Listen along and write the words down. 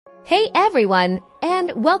Hey everyone,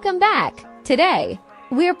 and welcome back! Today,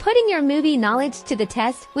 we're putting your movie knowledge to the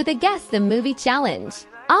test with a Guess the Movie challenge.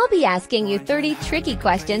 I'll be asking you 30 tricky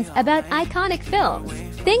questions about iconic films.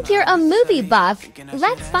 Think you're a movie buff?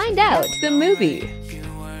 Let's find out. The movie.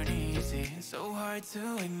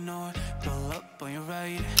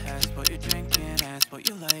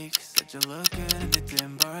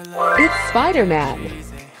 It's Spider-Man.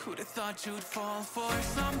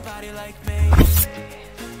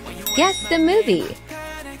 Guess the movie.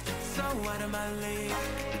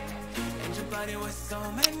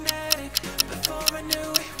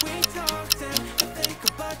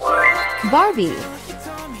 Barbie.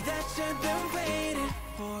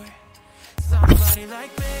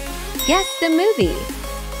 Guess the movie.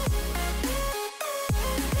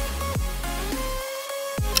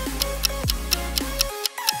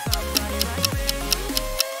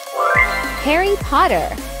 Harry Potter.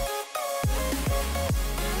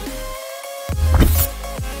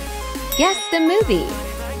 Guess the movie.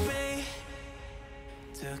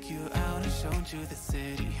 Took you out and showed you the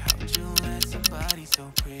city. How'd you let somebody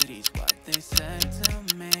so pretty? What they said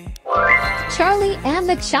to me. Charlie and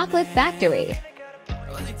the Chocolate Factory.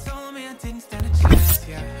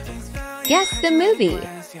 Guess the movie.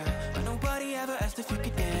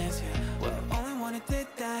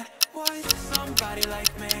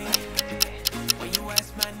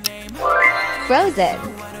 Frozen.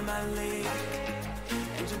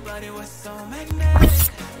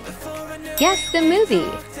 Guess the movie.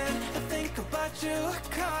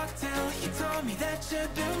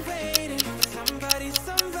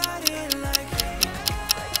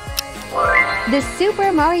 The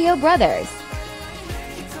Super Mario Brothers.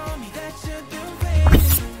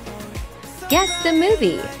 Guess the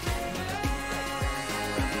movie.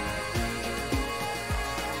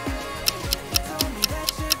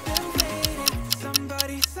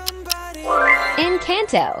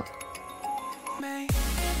 Encanto.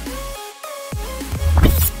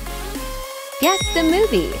 Guess the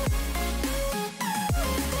movie.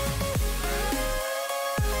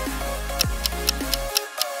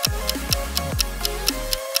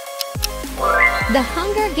 The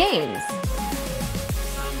Hunger Games.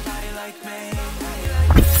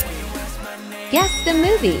 Guess the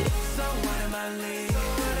movie.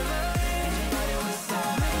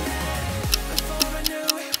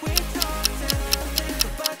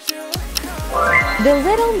 The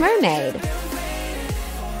Little Mermaid.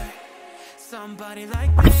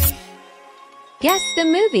 Guess the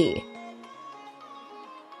movie.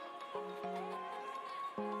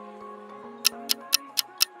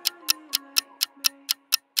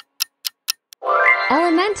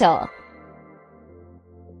 Elemental.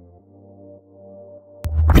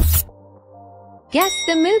 Guess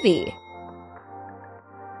the movie.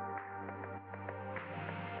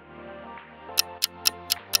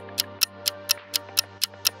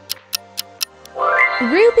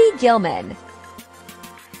 Ruby Gillman.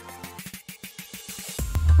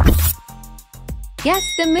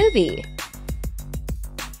 Guess the movie.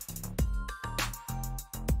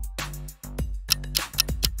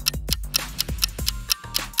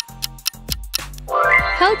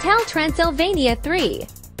 Hotel Transylvania 3.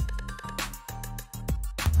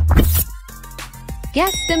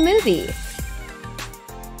 Guess the movie.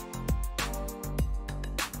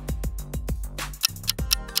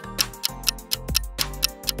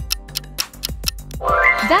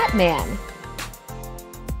 Batman.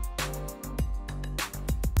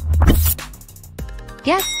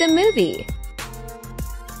 Guess the movie.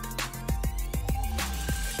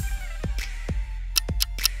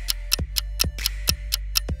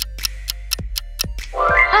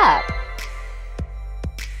 Up.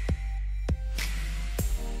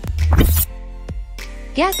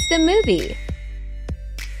 Guess the movie.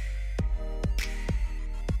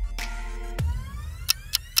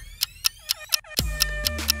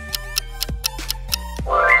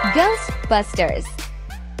 Ghostbusters.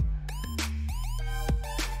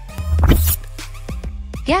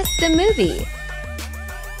 Guess the movie.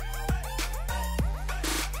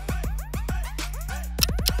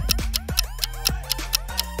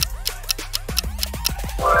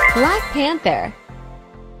 Black Panther.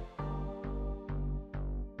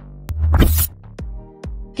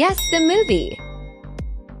 Guess the movie.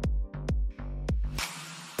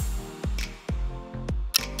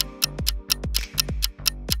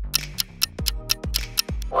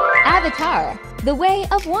 Avatar: The Way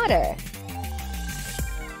of Water.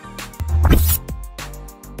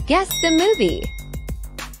 Guess the movie.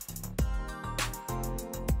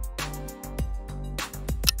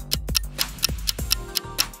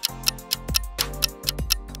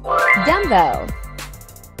 Dumbo.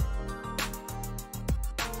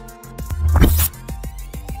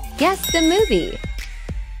 Guess the movie.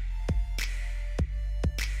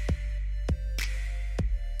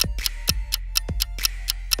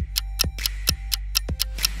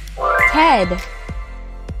 Ted.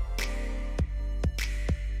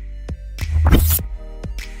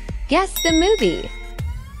 Guess the movie.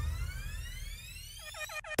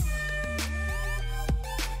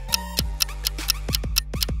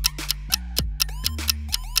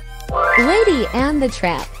 Lady and the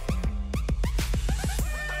Tramp.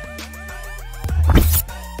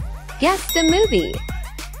 Guess the movie.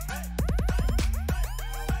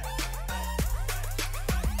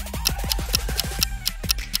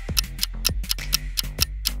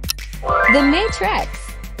 The Matrix.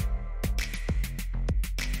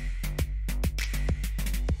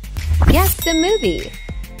 Guess the movie.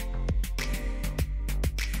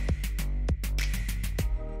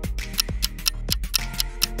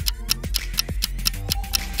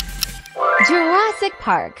 Jurassic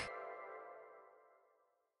Park.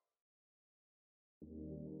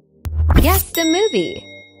 Guess the movie.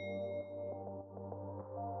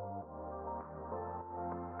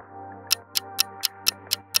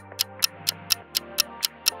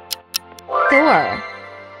 Thor.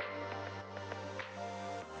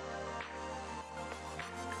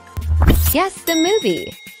 Guess the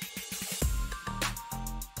movie.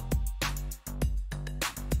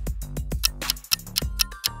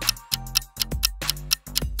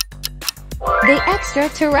 The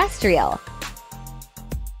Extraterrestrial.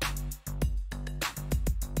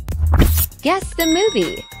 Guess the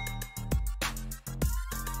movie.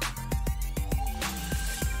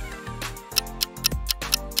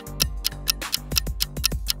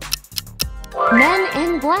 Men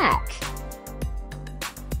in Black.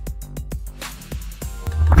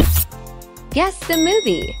 Guess the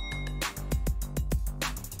movie.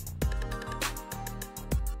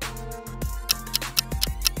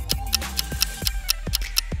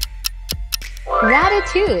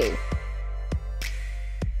 Ratatouille.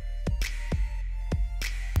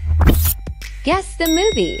 Guess the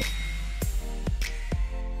movie.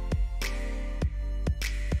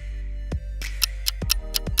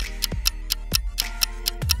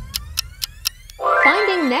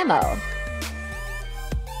 Finding Nemo.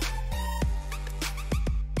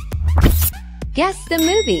 Guess the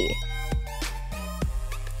movie.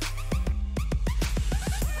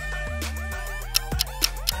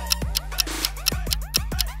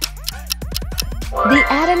 The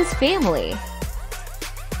Addams Family.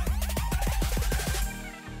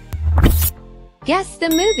 Guess the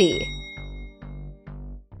movie.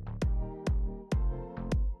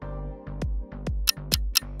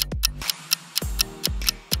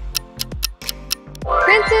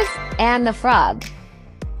 Princess and the Frog.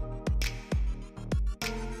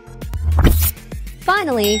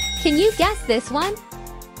 Finally, can you guess this one?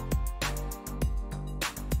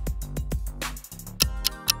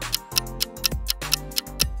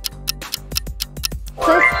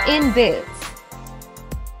 Puss in Boots.